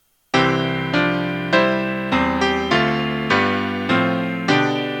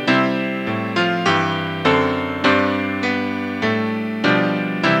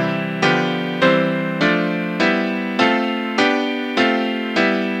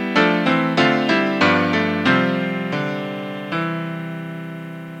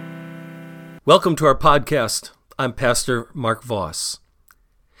Welcome to our podcast. I'm Pastor Mark Voss.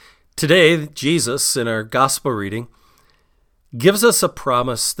 Today, Jesus, in our gospel reading, gives us a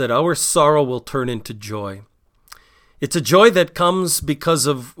promise that our sorrow will turn into joy. It's a joy that comes because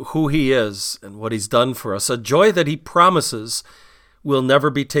of who He is and what He's done for us, a joy that He promises will never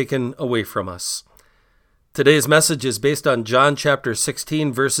be taken away from us. Today's message is based on John chapter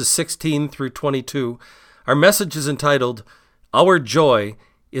 16, verses 16 through 22. Our message is entitled, Our Joy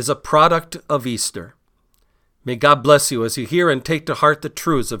is a Product of Easter. May God bless you as you hear and take to heart the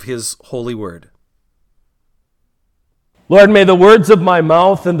truths of His holy word. Lord, may the words of my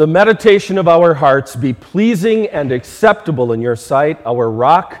mouth and the meditation of our hearts be pleasing and acceptable in your sight, our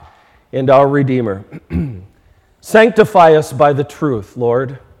rock and our Redeemer. Sanctify us by the truth,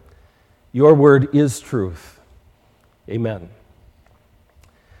 Lord. Your word is truth. Amen.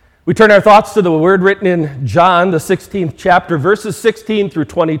 We turn our thoughts to the word written in John, the 16th chapter, verses 16 through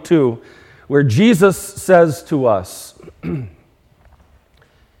 22, where Jesus says to us, In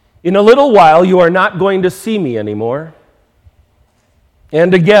a little while you are not going to see me anymore.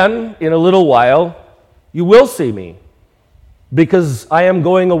 And again, in a little while, you will see me, because I am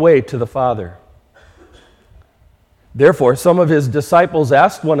going away to the Father. Therefore, some of his disciples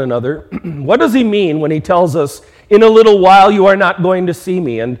asked one another, What does he mean when he tells us, In a little while you are not going to see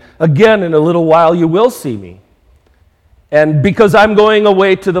me, and again in a little while you will see me? And because I'm going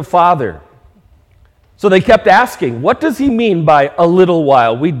away to the Father. So they kept asking, What does he mean by a little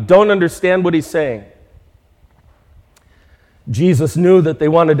while? We don't understand what he's saying. Jesus knew that they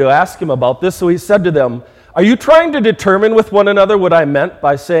wanted to ask him about this, so he said to them, Are you trying to determine with one another what I meant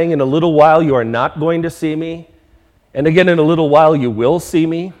by saying, In a little while you are not going to see me, and again in a little while you will see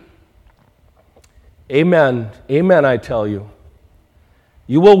me? Amen, amen, I tell you.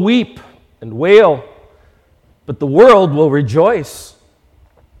 You will weep and wail, but the world will rejoice.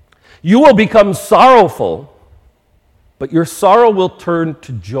 You will become sorrowful, but your sorrow will turn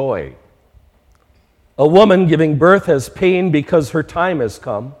to joy. A woman giving birth has pain because her time has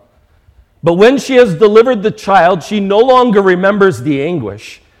come. But when she has delivered the child, she no longer remembers the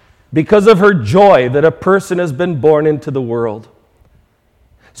anguish because of her joy that a person has been born into the world.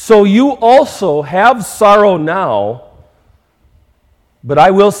 So you also have sorrow now, but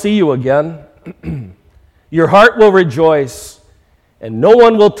I will see you again. Your heart will rejoice, and no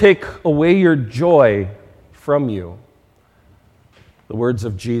one will take away your joy from you. The words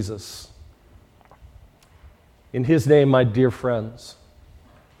of Jesus. In his name, my dear friends,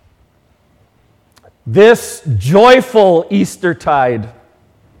 this joyful Eastertide,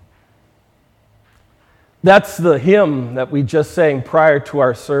 that's the hymn that we just sang prior to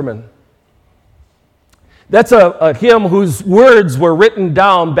our sermon. That's a hymn whose words were written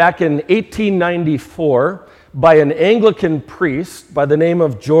down back in 1894 by an Anglican priest by the name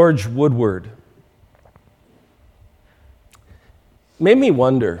of George Woodward. Made me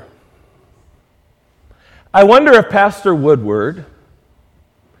wonder. I wonder if Pastor Woodward,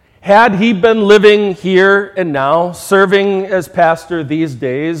 had he been living here and now, serving as pastor these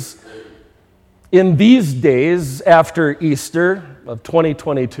days, in these days after Easter of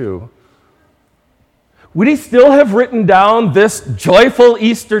 2022, would he still have written down this joyful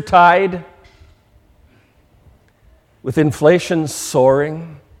Eastertide with inflation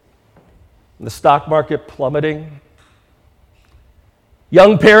soaring, the stock market plummeting,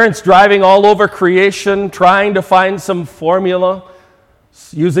 young parents driving all over creation, trying to find some formula,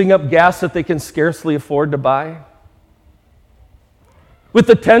 using up gas that they can scarcely afford to buy? With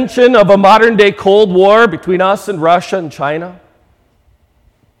the tension of a modern-day Cold War between us and Russia and China?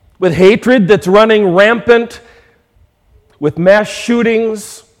 With hatred that's running rampant, with mass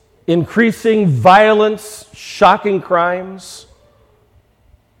shootings, increasing violence, shocking crimes?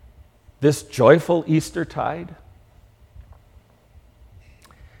 This joyful Eastertide?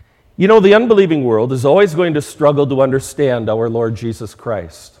 You know, the unbelieving world is always going to struggle to understand our Lord Jesus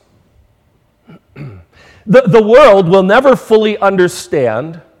Christ. The world will never fully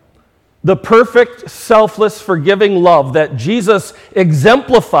understand the perfect, selfless, forgiving love that Jesus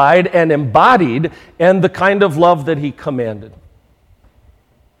exemplified and embodied, and the kind of love that he commanded.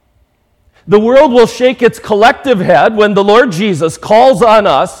 The world will shake its collective head when the Lord Jesus calls on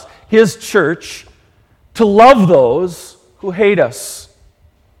us, his church, to love those who hate us,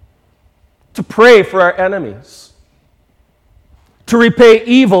 to pray for our enemies, to repay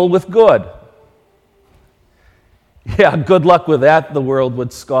evil with good. Yeah, good luck with that, the world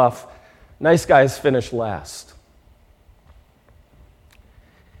would scoff. Nice guys finish last.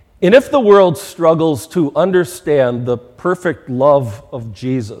 And if the world struggles to understand the perfect love of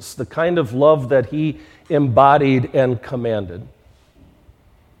Jesus, the kind of love that he embodied and commanded,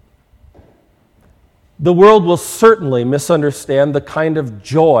 the world will certainly misunderstand the kind of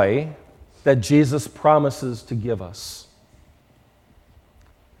joy that Jesus promises to give us.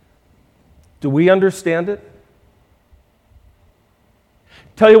 Do we understand it?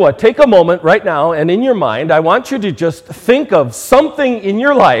 Tell you what, take a moment right now, and in your mind, I want you to just think of something in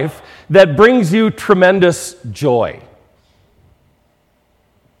your life that brings you tremendous joy.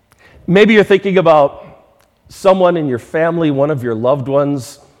 Maybe you're thinking about someone in your family, one of your loved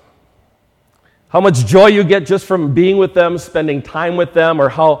ones, how much joy you get just from being with them, spending time with them, or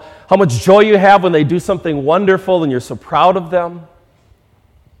how much joy you have when they do something wonderful and you're so proud of them.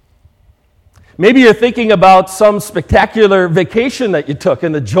 Maybe you're thinking about some spectacular vacation that you took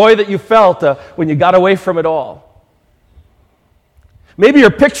and the joy that you felt when you got away from it all. Maybe you're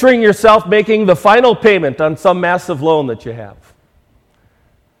picturing yourself making the final payment on some massive loan that you have.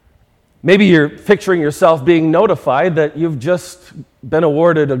 Maybe you're picturing yourself being notified that you've just been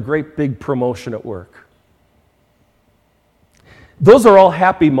awarded a great big promotion at work. Those are all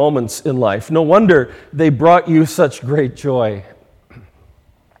happy moments in life. No wonder they brought you such great joy.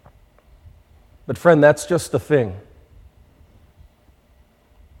 But friend, that's just the thing.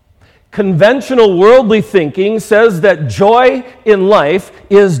 Conventional worldly thinking says that joy in life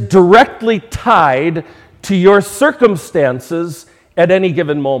is directly tied to your circumstances at any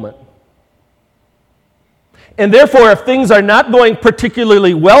given moment. And therefore, if things are not going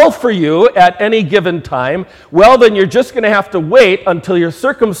particularly well for you at any given time, well, then you're just going to have to wait until your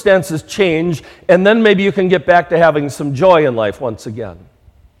circumstances change, and then maybe you can get back to having some joy in life once again.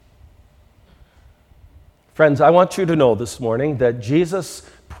 Friends, I want you to know this morning that Jesus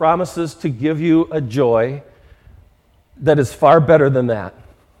promises to give you a joy that is far better than that.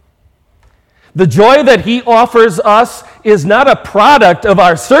 The joy that he offers us is not a product of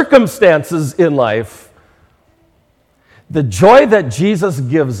our circumstances in life. The joy that Jesus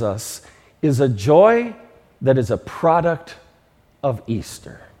gives us is a joy that is a product of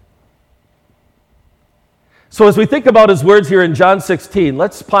Easter. So as we think about his words here in John 16,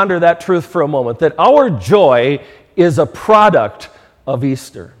 let's ponder that truth for a moment, that our joy is a product of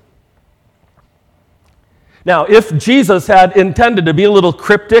Easter. Now, if Jesus had intended to be a little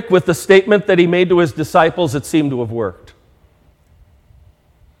cryptic with the statement that he made to his disciples, it seemed to have worked.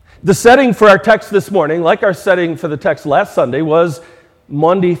 The setting for our text this morning, like our setting for the text last Sunday, was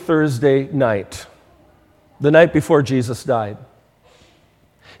Maundy Thursday night, the night before Jesus died.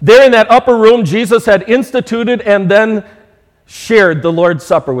 There in that upper room, Jesus had instituted and then shared the Lord's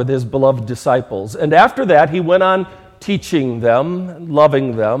Supper with his beloved disciples. And after that, he went on teaching them,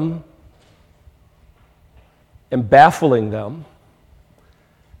 loving them, and baffling them.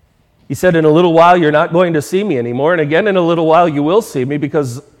 He said, "In a little while, you're not going to see me anymore. And again, in a little while, you will see me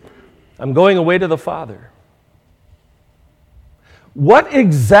because I'm going away to the Father." What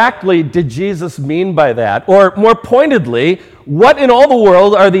exactly did Jesus mean by that? Or more pointedly, what in all the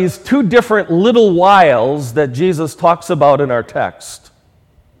world are these two different little whiles that Jesus talks about in our text?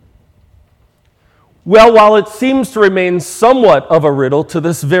 Well, while it seems to remain somewhat of a riddle to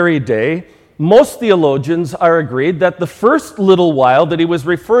this very day, most theologians are agreed that the first little while that he was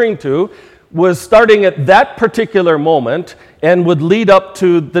referring to was starting at that particular moment and would lead up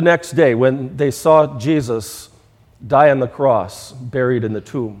to the next day when they saw Jesus die on the cross, buried in the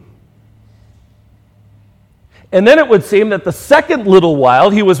tomb. And then it would seem that the second little while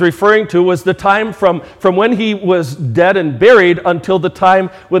he was referring to was the time from when he was dead and buried until the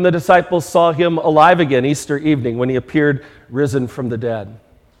time when the disciples saw him alive again, Easter evening, when he appeared risen from the dead.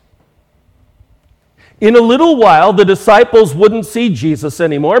 In a little while, the disciples wouldn't see Jesus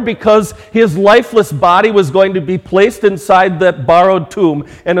anymore because his lifeless body was going to be placed inside that borrowed tomb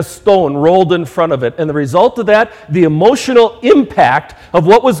and a stone rolled in front of it. And the result of that, the emotional impact of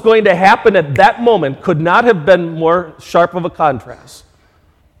what was going to happen at that moment could not have been more sharp of a contrast.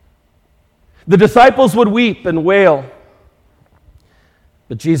 The disciples would weep and wail.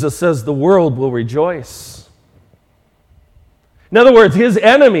 But Jesus says the world will rejoice. In other words, his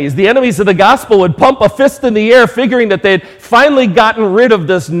enemies, the enemies of the gospel, would pump a fist in the air, figuring that they'd finally gotten rid of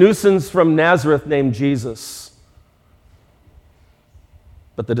this nuisance from Nazareth named Jesus.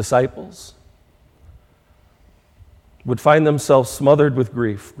 But the disciples would find themselves smothered with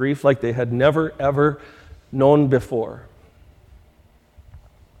grief like they had never, ever known before.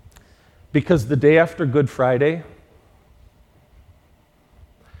 Because the day after Good Friday,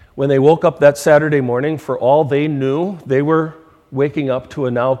 when they woke up that Saturday morning, for all they knew, they were waking up to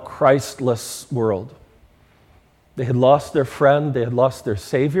a now Christless world. They had lost their friend, they had lost their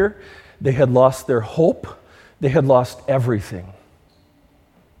Savior, they had lost their hope, they had lost everything.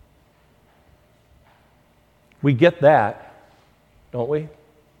 We get that, don't we?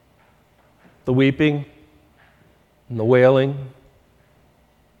 The weeping, and the wailing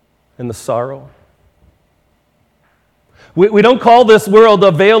and the sorrow. We don't call this world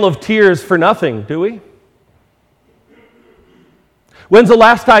a vale of tears for nothing, do we? When's the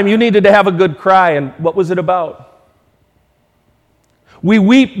last time you needed to have a good cry, and what was it about? We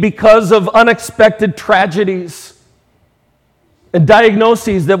weep because of unexpected tragedies and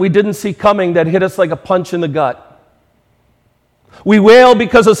diagnoses that we didn't see coming that hit us like a punch in the gut. We wail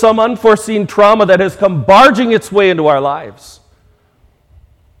because of some unforeseen trauma that has come barging its way into our lives.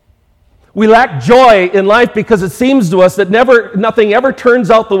 We lack joy in life because it seems to us that nothing ever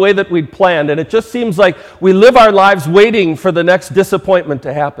turns out the way that we'd planned, and it just seems like we live our lives waiting for the next disappointment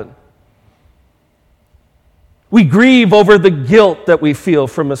to happen. We grieve over the guilt that we feel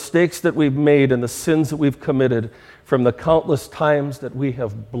from mistakes that we've made and the sins that we've committed, from the countless times that we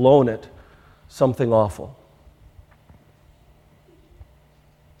have blown it something awful.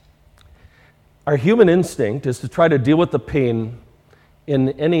 Our human instinct is to try to deal with the pain in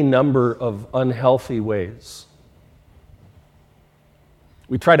any number of unhealthy ways.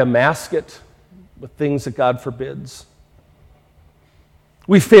 We try to mask it with things that God forbids.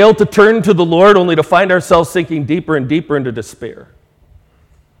 We fail to turn to the Lord only to find ourselves sinking deeper and deeper into despair.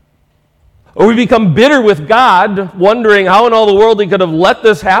 Or we become bitter with God, wondering how in all the world He could have let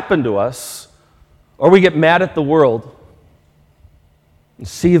this happen to us. Or we get mad at the world and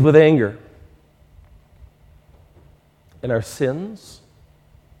seethe with anger. And our sins?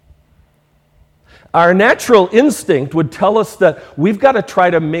 Our natural instinct would tell us that we've got to try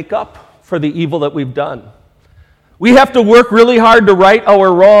to make up for the evil that we've done. We have to work really hard to right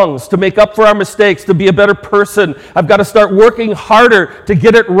our wrongs, to make up for our mistakes, to be a better person. I've got to start working harder to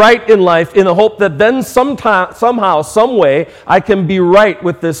get it right in life in the hope that then somehow, some way, I can be right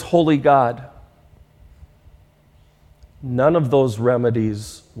with this holy God. None of those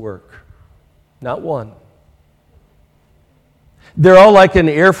remedies work. Not one. They're all like an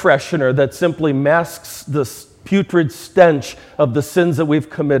air freshener that simply masks the putrid stench of the sins that we've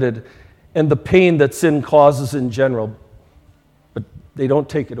committed and the pain that sin causes in general, but they don't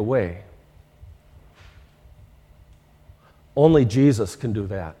take it away. Only Jesus can do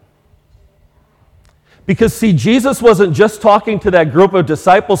that. Because, see, Jesus wasn't just talking to that group of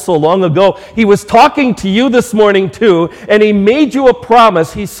disciples so long ago. He was talking to you this morning too, and He made you a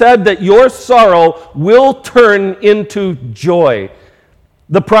promise. He said that your sorrow will turn into joy.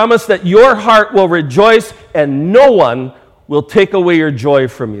 The promise that your heart will rejoice and no one will take away your joy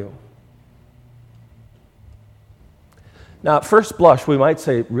from you. Now, at first blush, we might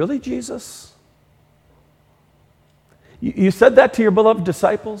say, really, Jesus? You said that to your beloved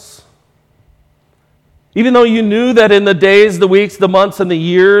disciples? Even though you knew that in the days, the weeks, the months, and the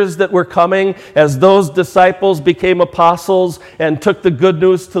years that were coming, as those disciples became apostles and took the good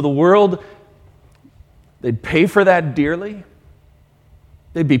news to the world, they'd pay for that dearly.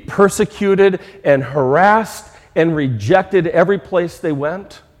 They'd be persecuted and harassed and rejected every place they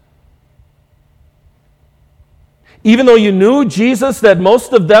went. Even though you knew, Jesus, that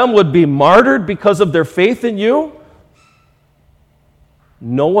most of them would be martyred because of their faith in you,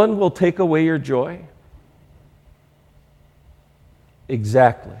 no one will take away your joy.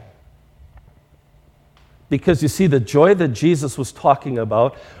 Exactly. Because you see, the joy that Jesus was talking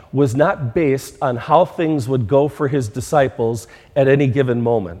about was not based on how things would go for His disciples at any given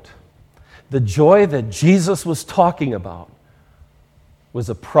moment. The joy that Jesus was talking about was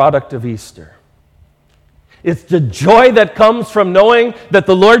a product of Easter. It's the joy that comes from knowing that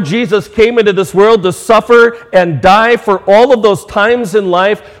the Lord Jesus came into this world to suffer and die for all of those times in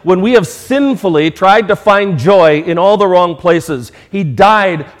life when we have sinfully tried to find joy in all the wrong places. He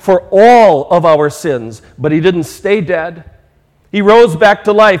died for all of our sins, but He didn't stay dead. He rose back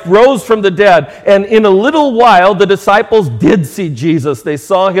to life, rose from the dead, and in a little while the disciples did see Jesus. They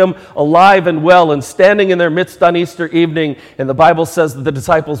saw Him alive and well and standing in their midst on Easter evening, and the Bible says that the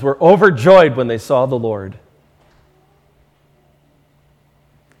disciples were overjoyed when they saw the Lord.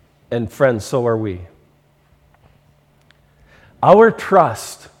 And friends, so are we. Our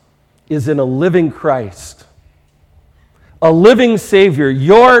trust is in a living Christ, a living Savior.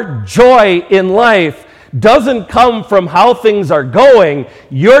 Your joy in life doesn't come from how things are going.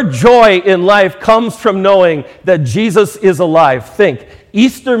 Your joy in life comes from knowing that Jesus is alive. Think,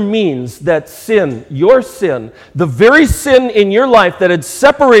 Easter means that sin, your sin, the very sin in your life that had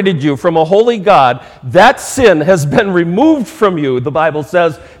separated you from a holy God, that sin has been removed from you, the Bible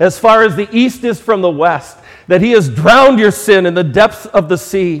says, as far as the east is from the west, that He has drowned your sin in the depths of the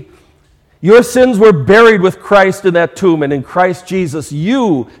sea. Your sins were buried with Christ in that tomb, and in Christ Jesus,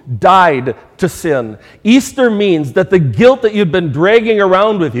 you died to sin. Easter means that the guilt that you've been dragging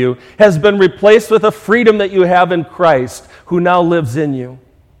around with you has been replaced with a freedom that you have in Christ, who now lives in you.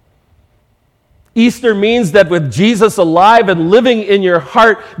 Easter means that with Jesus alive and living in your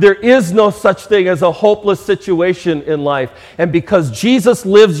heart, there is no such thing as a hopeless situation in life. And because Jesus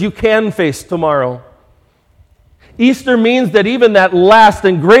lives, you can face tomorrow. Easter means that even that last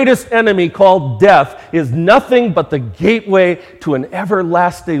and greatest enemy called death is nothing but the gateway to an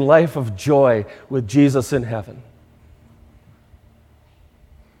everlasting life of joy with Jesus in heaven.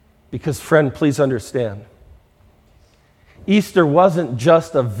 Because, friend, please understand, Easter wasn't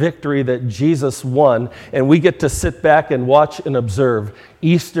just a victory that Jesus won and we get to sit back and watch and observe.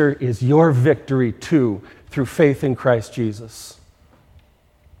 Easter is your victory too, through faith in Christ Jesus.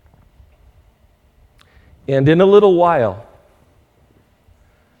 And in a little while,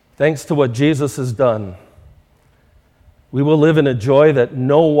 thanks to what Jesus has done, we will live in a joy that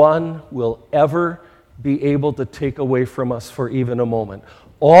no one will ever be able to take away from us for even a moment.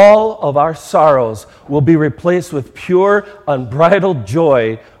 All of our sorrows will be replaced with pure, unbridled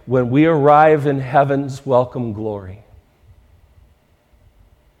joy when we arrive in heaven's welcome glory.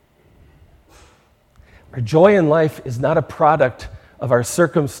 Our joy in life is not a product of our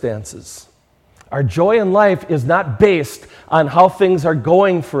circumstances. Our joy in life is not based on how things are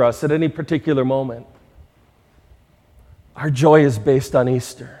going for us at any particular moment. Our joy is based on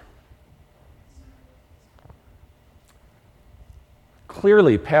Easter.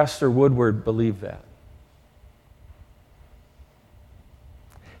 Clearly, Pastor Woodward believed that.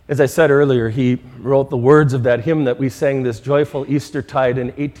 As I said earlier, he wrote the words of that hymn that we sang this joyful Eastertide in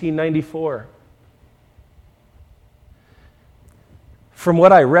 1894. From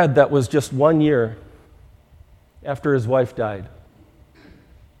what I read, that was just 1 year after his wife died.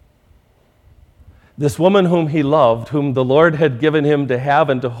 This woman whom he loved, whom the Lord had given him to have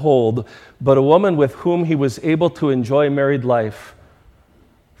and to hold, but a woman with whom he was able to enjoy married life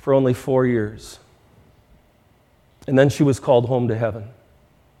for only 4 years. And then she was called home to heaven.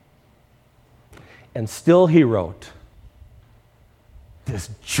 And still he wrote, this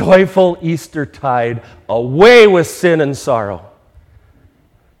joyful Eastertide, away with sin and sorrow.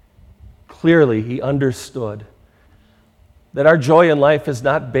 Clearly, he understood that our joy in life is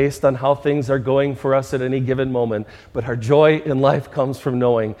not based on how things are going for us at any given moment, but our joy in life comes from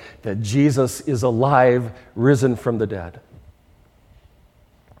knowing that Jesus is alive, risen from the dead.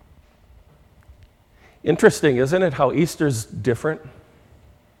 Interesting, isn't it, how Easter's different?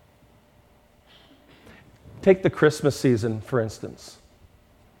 Take the Christmas season, for instance.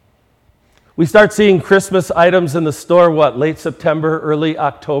 We start seeing Christmas items in the store, late September, early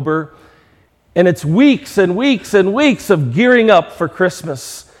October? And it's weeks and weeks and weeks of gearing up for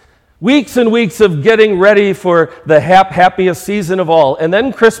Christmas. Weeks and weeks of getting ready for the happiest season of all. And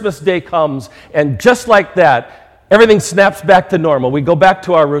then Christmas Day comes, and just like that, everything snaps back to normal. We go back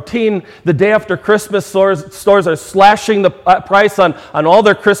to our routine. The day after Christmas, stores are slashing the price on all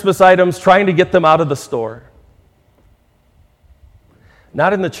their Christmas items, trying to get them out of the store.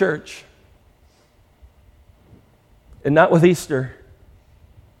 Not in the church. And not with Easter.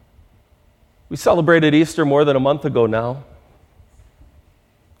 We celebrated Easter more than a month ago now.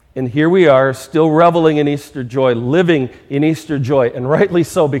 And here we are, still reveling in Easter joy, living in Easter joy, and rightly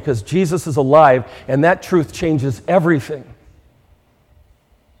so, because Jesus is alive, and that truth changes everything.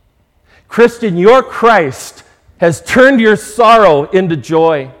 Christian, your Christ has turned your sorrow into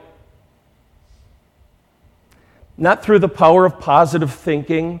joy. Not through the power of positive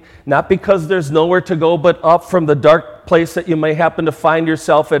thinking, not because there's nowhere to go but up from the dark place that you may happen to find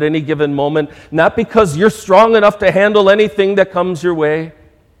yourself at any given moment, not because you're strong enough to handle anything that comes your way.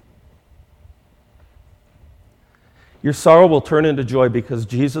 Your sorrow will turn into joy because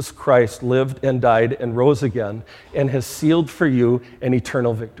Jesus Christ lived and died and rose again and has sealed for you an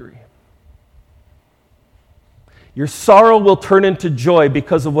eternal victory. Your sorrow will turn into joy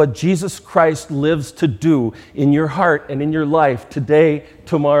because of what Jesus Christ lives to do in your heart and in your life today,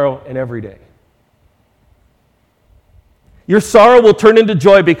 tomorrow, and every day. Your sorrow will turn into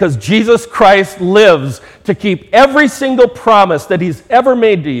joy because Jesus Christ lives to keep every single promise that He's ever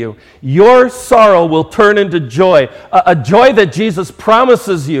made to you. Your sorrow will turn into joy, a joy that Jesus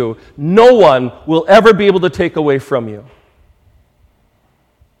promises you no one will ever be able to take away from you.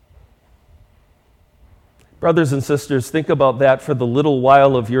 Brothers and sisters, think about that for the little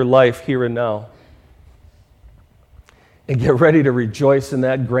while of your life here and now. And get ready to rejoice in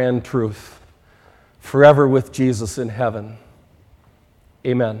that grand truth, forever with Jesus in heaven.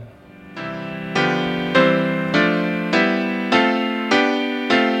 Amen.